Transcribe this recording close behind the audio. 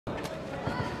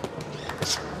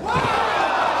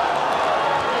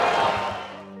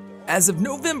As of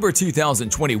November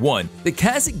 2021, the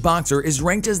Kazakh boxer is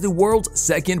ranked as the world's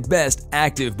second best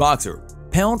active boxer,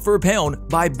 pound for pound,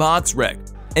 by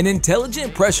BoxRec. An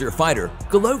intelligent pressure fighter,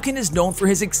 Golovkin is known for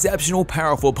his exceptional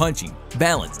powerful punching,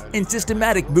 balance, and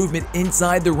systematic movement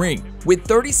inside the ring. With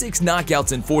 36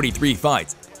 knockouts in 43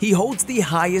 fights, he holds the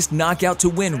highest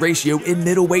knockout-to-win ratio in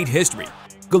middleweight history.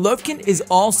 Golovkin is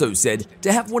also said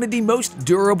to have one of the most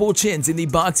durable chins in the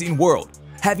boxing world,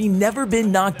 having never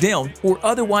been knocked down or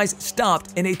otherwise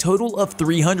stopped in a total of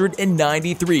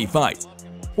 393 fights.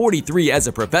 43 as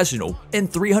a professional,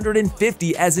 and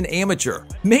 350 as an amateur.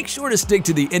 Make sure to stick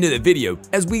to the end of the video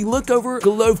as we look over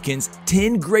Golovkin's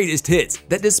 10 greatest hits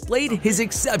that displayed his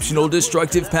exceptional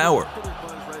destructive power.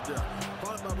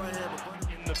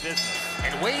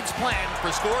 And Wade's plan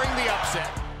for scoring the upset.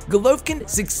 Golovkin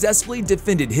successfully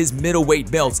defended his middleweight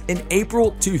belts in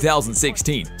April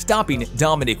 2016, stopping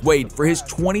Dominic Wade for his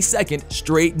 22nd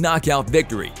straight knockout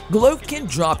victory. Golovkin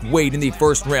dropped Wade in the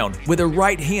first round with a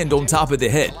right hand on top of the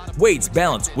head. Wade's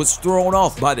balance was thrown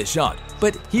off by the shot,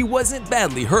 but he wasn't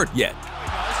badly hurt yet.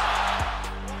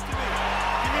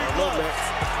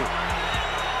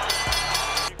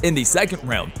 In the second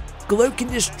round, Golovkin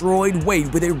destroyed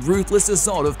Wade with a ruthless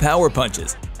assault of power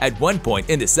punches. At one point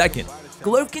in the second,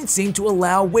 Golovkin seemed to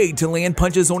allow Wade to land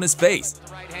punches on his face.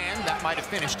 Right hand, that might have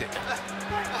finished it.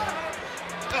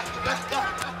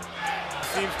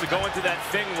 Seems to go into that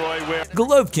thing, Roy, where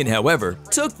Golovkin, however,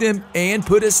 took them and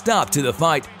put a stop to the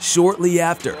fight shortly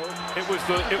after. it was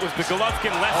the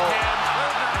Golovkin left hand,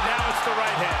 and now it's the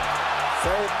right hand.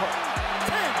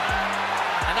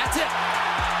 And that's it.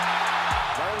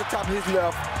 Right on the top of his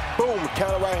left, boom,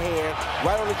 counter right hand,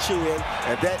 right on the chin,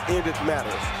 and that ended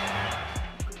matters.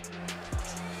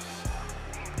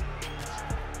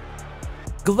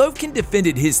 Golovkin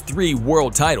defended his 3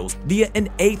 world titles via an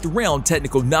 8th-round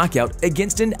technical knockout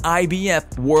against an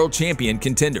IBF world champion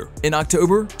contender. In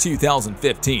October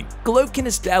 2015, Golovkin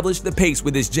established the pace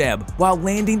with his jab while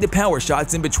landing the power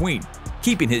shots in between,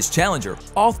 keeping his challenger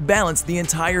off balance the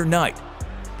entire night.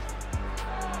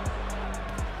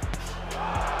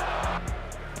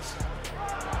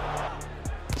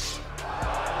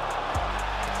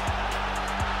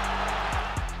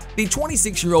 The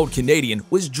 26-year-old Canadian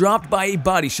was dropped by a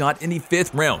body shot in the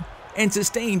 5th round and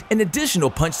sustained an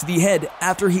additional punch to the head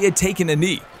after he had taken a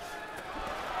knee.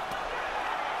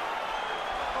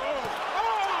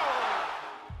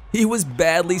 He was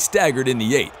badly staggered in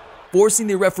the 8th, forcing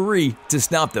the referee to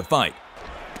stop the fight.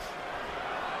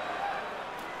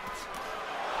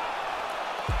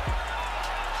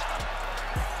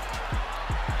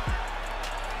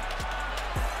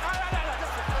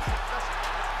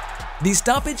 The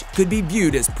stoppage could be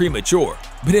viewed as premature,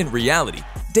 but in reality,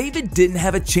 David didn't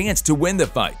have a chance to win the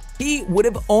fight. He would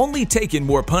have only taken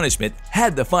more punishment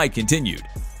had the fight continued.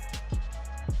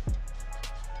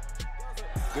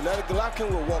 Gennady Golovkin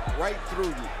will walk right through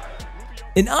you.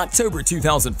 In October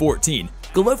 2014,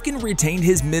 Golovkin retained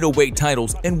his middleweight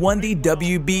titles and won the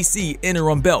WBC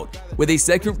interim belt with a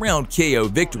second-round KO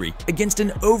victory against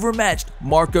an overmatched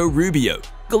Marco Rubio.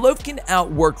 Golovkin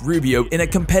outworked Rubio in a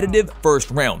competitive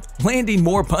first round, landing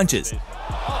more punches.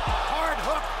 Hard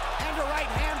hook and a right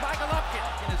hand by Golovkin.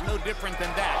 It is no different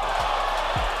than that.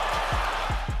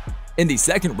 In the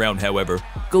second round, however,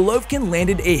 Golovkin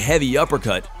landed a heavy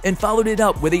uppercut and followed it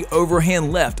up with an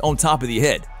overhand left on top of the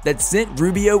head that sent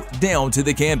Rubio down to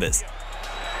the canvas.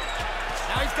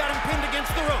 Now he's got him pinned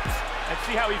against the ropes. And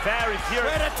see how he varies here.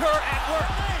 Predator at work.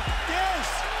 Yes!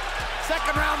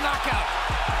 Second round knockout.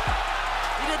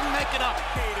 He didn't make it up.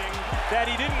 That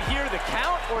he didn't hear the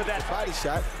count, or that Body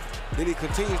shot, then he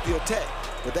continues the attack.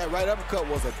 But that right uppercut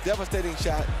was a devastating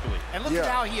shot. And look at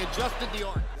how he adjusted the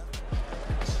arm.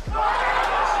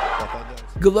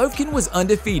 Golovkin was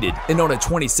undefeated and on a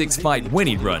 26-fight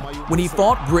winning run when he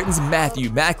fought Britain's Matthew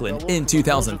Macklin in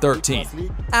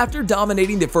 2013. After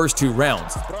dominating the first 2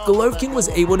 rounds, Golovkin was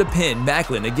able to pin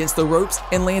Macklin against the ropes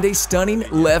and land a stunning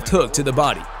left hook to the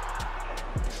body,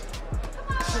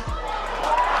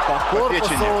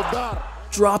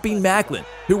 dropping Macklin,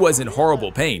 who was in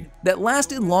horrible pain, that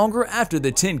lasted longer after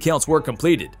the 10 counts were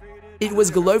completed. It was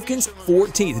Golovkin's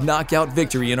 14th knockout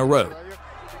victory in a row.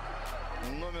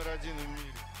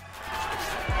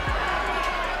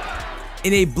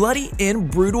 In a bloody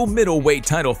and brutal middleweight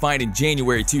title fight in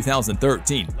January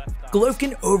 2013,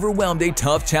 Golovkin overwhelmed a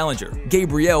tough challenger,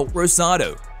 Gabriel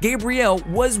Rosado. Gabriel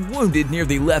was wounded near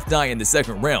the left eye in the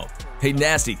second round, a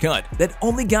nasty cut that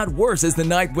only got worse as the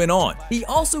night went on. He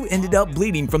also ended up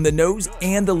bleeding from the nose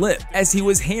and the lip as he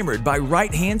was hammered by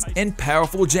right hands and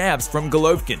powerful jabs from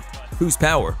Golovkin, whose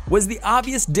power was the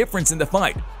obvious difference in the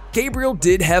fight. Gabriel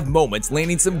did have moments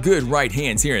landing some good right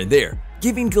hands here and there,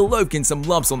 giving Golovkin some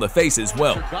lumps on the face as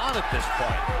well. Gone at this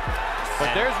point.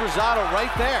 But there's Rosado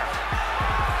right there.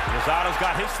 Rosado's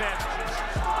got his fans.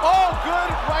 Oh,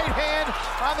 good right hand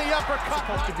on the uppercut.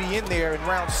 Supposed to be in there in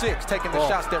round 6, taking the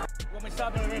shots there. Want me to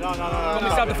stop it? No. Want me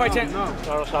to stop the fight, champ?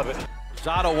 No, stop it.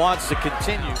 Rosado wants to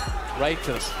continue. Right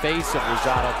to the face of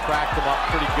Rosado, cracked him up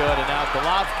pretty good, and now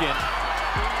Golovkin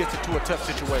gets into a tough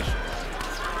situation.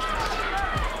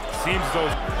 Seems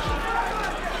those.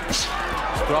 He's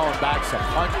throwing back some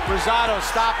punch. Rosado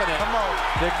stopping it. Come on.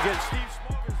 They can get Steve.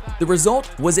 The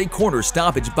result was a corner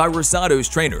stoppage by Rosado's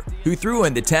trainer, who threw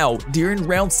in the towel during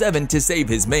round 7 to save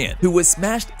his man, who was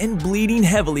smashed and bleeding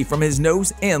heavily from his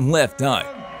nose and left eye.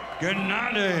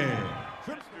 Gennady.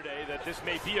 Yesterday that this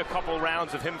may be a couple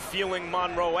rounds of him feeling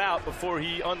Monroe out before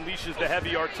he unleashes the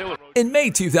heavy artillery. In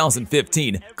May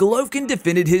 2015, Golovkin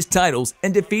defended his titles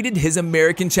and defeated his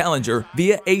American challenger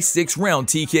via a 6-round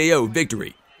TKO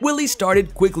victory. Willie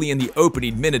started quickly in the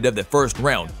opening minute of the first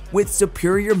round with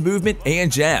superior movement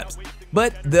and jabs,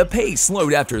 but the pace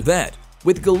slowed after that,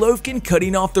 with Golovkin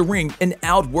cutting off the ring and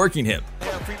outworking him.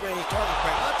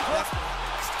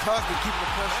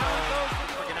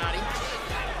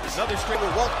 Another straight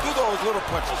will walk through those little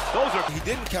punches. He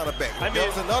didn't counter back. That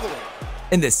was another one.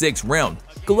 In the 6th round,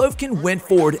 Golovkin went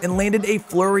forward and landed a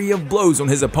flurry of blows on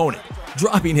his opponent,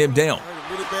 dropping him down.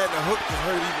 Really bad, and the hook just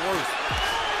hurt even worse.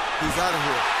 He's out of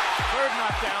here. Third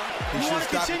knockdown. He should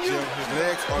stop it, Jim. His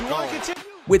legs are gone.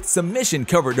 With submission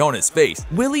covered on his face,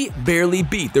 Willie barely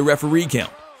beat the referee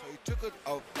count. So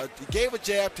he gave a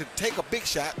jab to take a big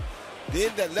shot.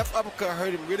 Then that left uppercut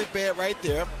hurt him really bad right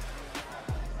there.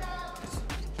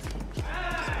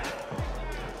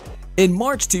 In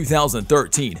March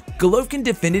 2013, Golovkin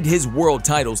defended his world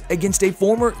titles against a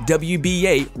former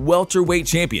WBA welterweight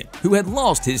champion who had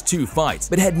lost his 2 fights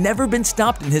but had never been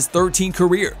stopped in his 13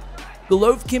 career.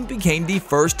 Golovkin became the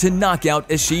first to knock out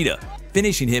Ishida,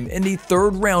 finishing him in the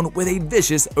 3rd round with a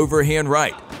vicious overhand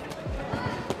right.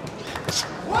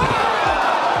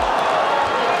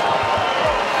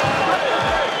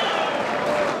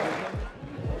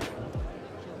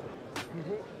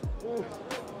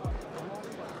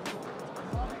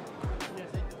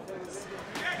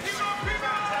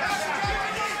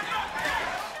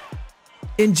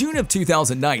 In June of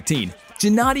 2019,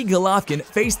 Gennady Golovkin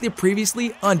faced the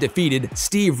previously undefeated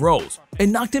Steve Rolls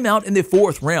and knocked him out in the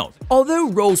 4th round.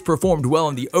 Although Rolls performed well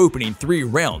in the opening 3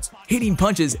 rounds, hitting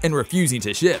punches and refusing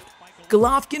to shift,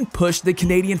 Golovkin pushed the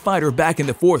Canadian fighter back in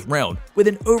the 4th round with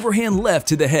an overhand left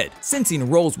to the head. Sensing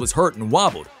Rolls was hurt and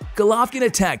wobbled, Golovkin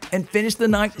attacked and finished the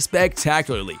night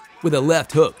spectacularly with a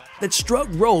left hook that struck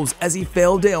Rolls as he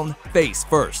fell down face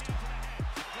first.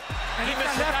 And he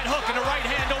misses that hook and a right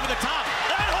hand over the top.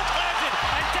 That hook landed,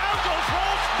 and down goes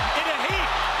Rolls in a heap.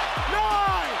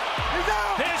 9! He's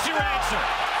out! There's your answer.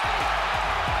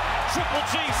 Triple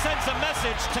G sends a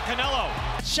message to Canelo.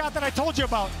 Shot that I told you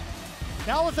about.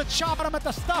 That was a chop at him at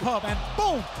the stop hub, and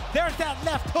boom, there's that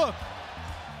left hook.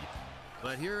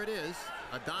 But here it is,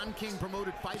 a Don King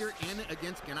promoted fighter in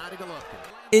against Gennady Golovkin.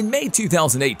 In May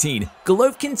 2018,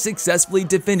 Golovkin successfully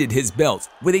defended his belts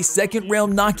with a 2nd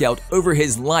round knockout over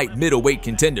his light middleweight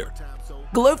contender.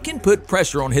 Golovkin put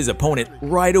pressure on his opponent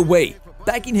right away,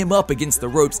 backing him up against the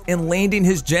ropes and landing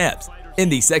his jabs. In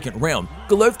the 2nd round,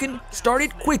 Golovkin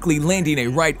started quickly landing a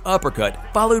right uppercut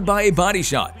followed by a body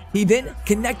shot. He then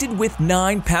connected with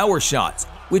 9 power shots,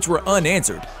 which were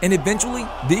unanswered, and eventually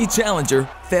the challenger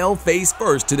fell face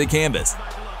first to the canvas.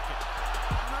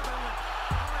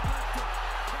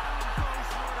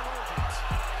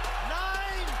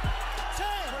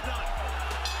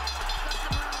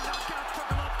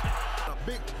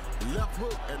 Big left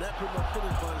hook, and that pretty much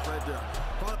finished Burns right there.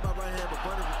 Fought by right hand, but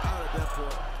Burns was out at that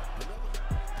point.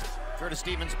 Curtis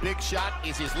Stevens' big shot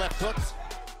is his left hook.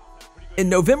 In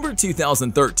November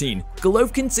 2013,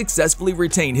 Golovkin successfully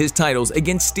retained his titles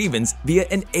against Stevens via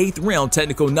an 8th round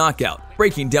technical knockout,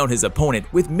 breaking down his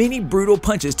opponent with many brutal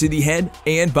punches to the head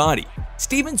and body.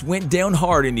 Stevens went down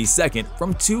hard in the 2nd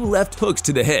from 2 left hooks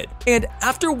to the head, and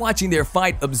after watching their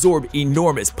fight absorb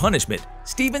enormous punishment,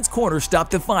 Stevens' corner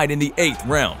stopped the fight in the 8th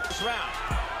round.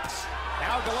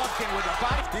 Now Golovkin with a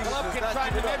body. Golovkin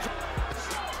trying to measure.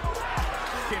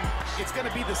 It's going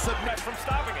to be the submit From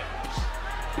stopping it.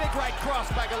 Big right cross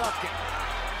by Golovkin.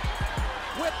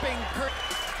 Whipping Kurt.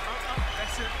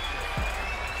 That's it.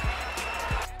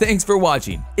 Thanks for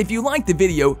watching. If you liked the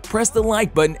video, press the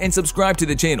like button and subscribe to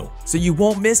the channel so you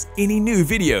won't miss any new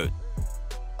videos.